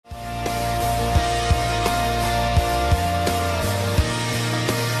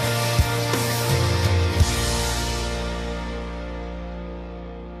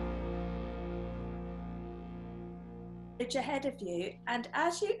bridge ahead of you, and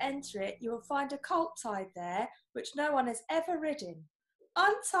as you enter it, you will find a colt tied there, which no one has ever ridden.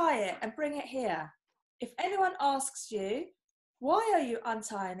 Untie it and bring it here. If anyone asks you, why are you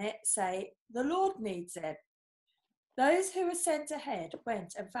untying it? Say, the Lord needs it. Those who were sent ahead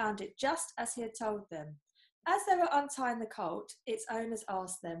went and found it just as he had told them. As they were untying the colt, its owners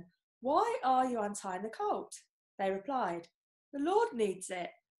asked them, why are you untying the colt? They replied, the Lord needs it.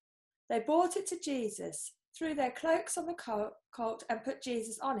 They brought it to Jesus, threw their cloaks on the colt and put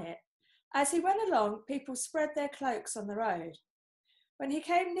Jesus on it. As he went along, people spread their cloaks on the road. When he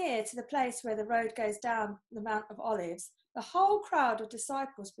came near to the place where the road goes down the Mount of Olives, the whole crowd of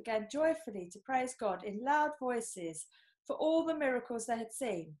disciples began joyfully to praise God in loud voices for all the miracles they had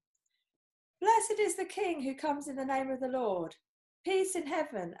seen. Blessed is the King who comes in the name of the Lord. Peace in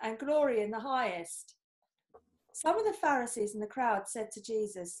heaven and glory in the highest. Some of the Pharisees in the crowd said to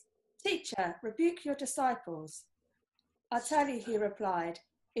Jesus, Teacher, rebuke your disciples. I tell you, he replied,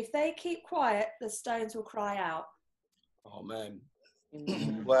 if they keep quiet, the stones will cry out. Amen.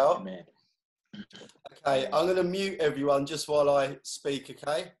 Well, Amen. okay, I'm going to mute everyone just while I speak,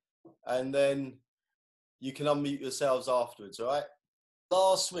 okay? And then you can unmute yourselves afterwards, all right?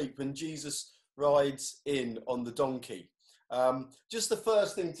 Last week when Jesus rides in on the donkey, just the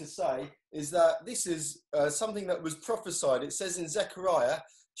first thing to say is that this is something that was prophesied. It says in Zechariah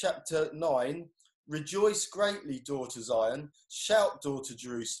chapter 9, rejoice greatly, daughter Zion, shout, daughter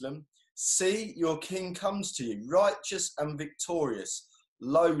Jerusalem. See, your king comes to you, righteous and victorious,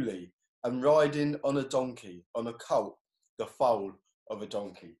 lowly, and riding on a donkey, on a colt, the foal of a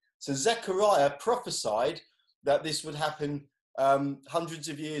donkey. So Zechariah prophesied that this would happen hundreds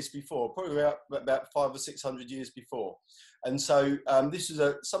of years before, probably about 500 or 600 years before. And so this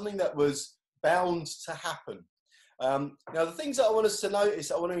was something that was bound to happen. Now, the things that I want us to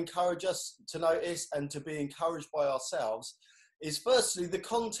notice, I want to encourage us to notice and to be encouraged by ourselves, is firstly the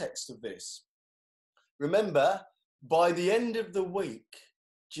context of this. Remember, by the end of the week,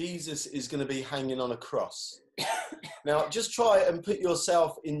 Jesus is going to be hanging on a cross. Now, just try and put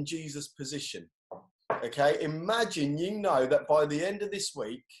yourself in Jesus' position. Okay, imagine you know that by the end of this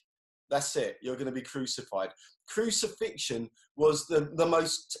week, that's it, you're going to be crucified. Crucifixion was the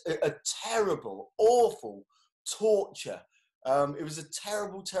most terrible, awful torture. It was a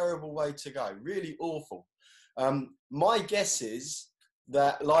terrible, terrible way to go, really awful. My guess is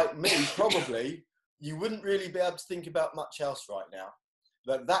that, like me, probably, you wouldn't really be able to think about much else right now.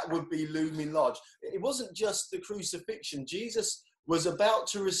 That would be looming large. It wasn't just the crucifixion. Jesus was about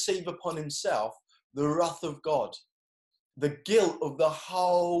to receive upon himself the wrath of God, the guilt of the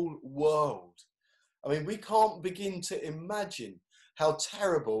whole world. I mean, we can't begin to imagine how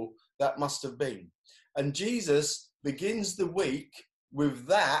terrible that must have been. And Jesus begins the week with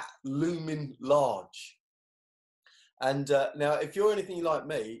that looming large. And now, if you're anything like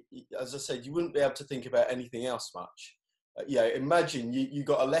me, as I said, you wouldn't be able to think about anything else much. Imagine you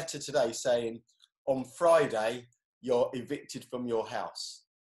got a letter today saying, on Friday, you're evicted from your house.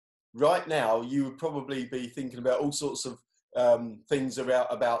 Right now, you would probably be thinking about all sorts of things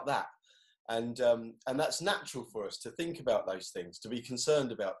about that. And that's natural for us to think about those things, to be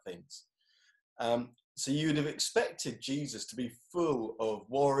concerned about things. So you would have expected Jesus to be full of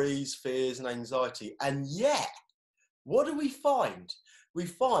worries, fears, and anxiety. And yet, what do we find? We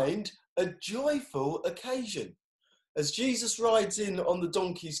find a joyful occasion. As Jesus rides in on the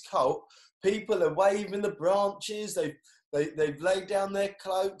donkey's colt, people are waving the branches, they've laid down their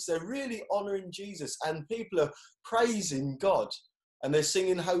cloaks, they're really honouring Jesus, and people are praising God. And they're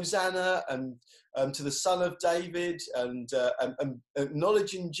singing Hosanna and to the Son of David and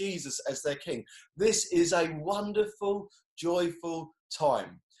acknowledging Jesus as their King. This is a wonderful, joyful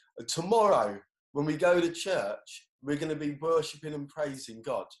time. Tomorrow, when we go to church, we're going to be worshipping and praising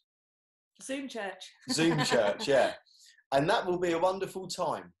God. Zoom church. Zoom church, yeah. And that will be a wonderful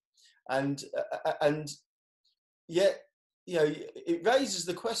time. And yet, you know, it raises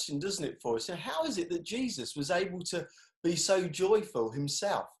the question, doesn't it, for us? So how is it that Jesus was able to be so joyful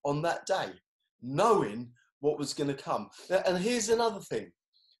himself on that day, knowing what was going to come? And here's another thing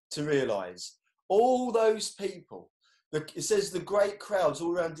to realise. All those people, it says the great crowds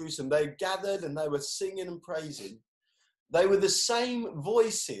all around Jerusalem, they gathered and they were singing and praising. They were the same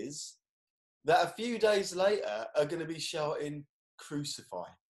voices that a few days later are going to be shouting, crucify,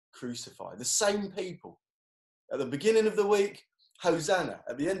 crucify. The same people. At the beginning of the week, Hosanna.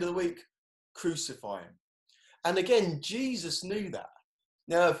 At the end of the week, crucify him. And again, Jesus knew that.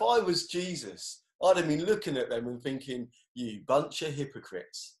 Now, if I was Jesus, I'd have been looking at them and thinking, you bunch of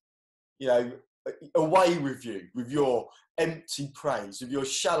hypocrites. You know, away with you, with your empty praise, with your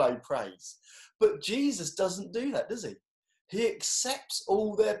shallow praise. But Jesus doesn't do that, does he? He accepts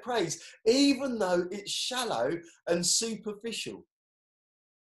all their praise, even though it's shallow and superficial.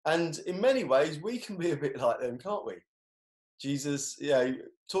 And in many ways, we can be a bit like them, can't we? Jesus,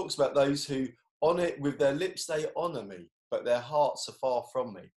 talks about those who honour with their lips, they honour me, but their hearts are far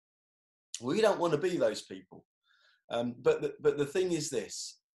from me. We don't want to be those people. But the thing is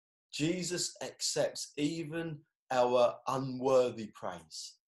this, Jesus accepts even our unworthy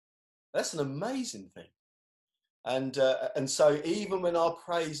praise. That's an amazing thing. And so even when our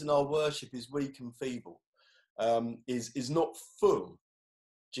praise and our worship is weak and feeble, is not full,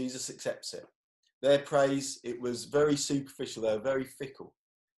 Jesus accepts it. Their praise, it was very superficial, they were very fickle.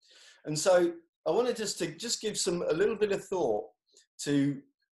 And so I wanted us to just give a little bit of thought to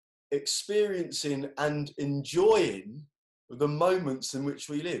experiencing and enjoying the moments in which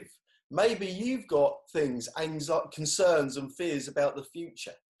we live. Maybe you've got things, anxiety, concerns and fears about the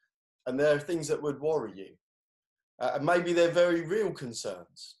future, and there are things that would worry you. And maybe they're very real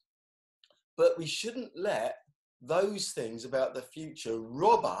concerns. But we shouldn't let those things about the future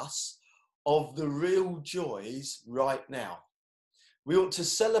rob us of the real joys right now. We ought to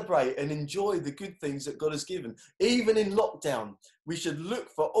celebrate and enjoy the good things that God has given. Even in lockdown, we should look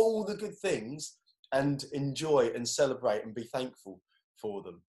for all the good things and enjoy and celebrate and be thankful for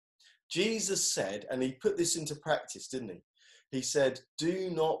them. Jesus said, and he put this into practice, didn't he? He said, do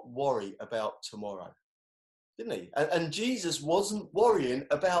not worry about tomorrow. Didn't he? And Jesus wasn't worrying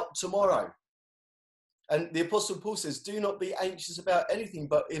about tomorrow. And the Apostle Paul says, do not be anxious about anything,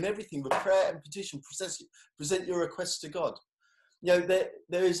 but in everything with prayer and petition, present your requests to God. There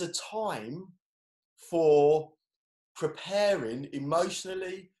is a time for preparing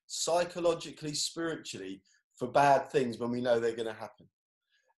emotionally, psychologically, spiritually for bad things when we know they're going to happen.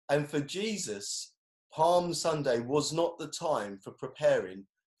 And for Jesus, Palm Sunday was not the time for preparing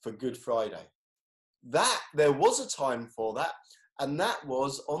for Good Friday. There was a time for that, and that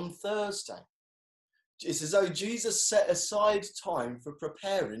was on Thursday. It's as though Jesus set aside time for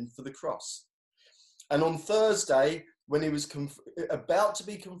preparing for the cross. And on Thursday, when he was about to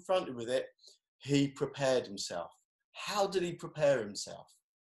be confronted with it, he prepared himself. How did he prepare himself?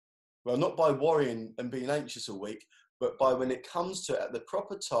 Well, not by worrying and being anxious all week, but by when it comes to it, at the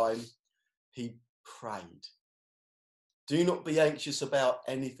proper time, he prayed. Do not be anxious about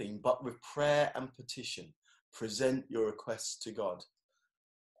anything, but with prayer and petition, present your requests to God.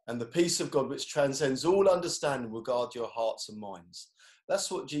 And the peace of God, which transcends all understanding, will guard your hearts and minds. That's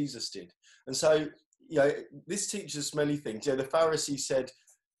what Jesus did. And so, this teaches us many things. The Pharisees said,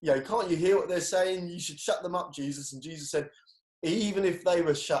 can't you hear what they're saying? You should shut them up, Jesus. And Jesus said, even if they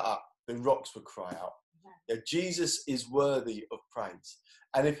were shut up, the rocks would cry out. Jesus is worthy of praise.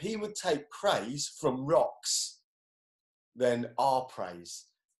 And if he would take praise from rocks, then our praise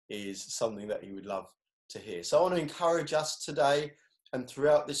is something that he would love to hear. So I want to encourage us today and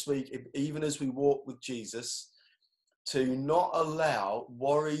throughout this week, even as we walk with Jesus, to not allow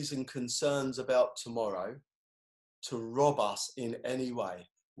worries and concerns about tomorrow to rob us in any way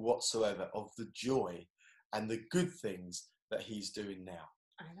whatsoever of the joy and the good things that he's doing now.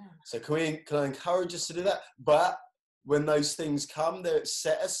 I know. So can I encourage us to do that? But when those things come, they're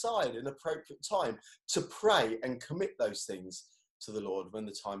set aside an appropriate time to pray and commit those things to the Lord when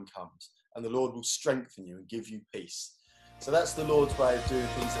the time comes. And the Lord will strengthen you and give you peace. So that's the Lord's way of doing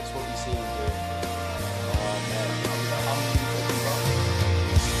things. That's what we see him doing.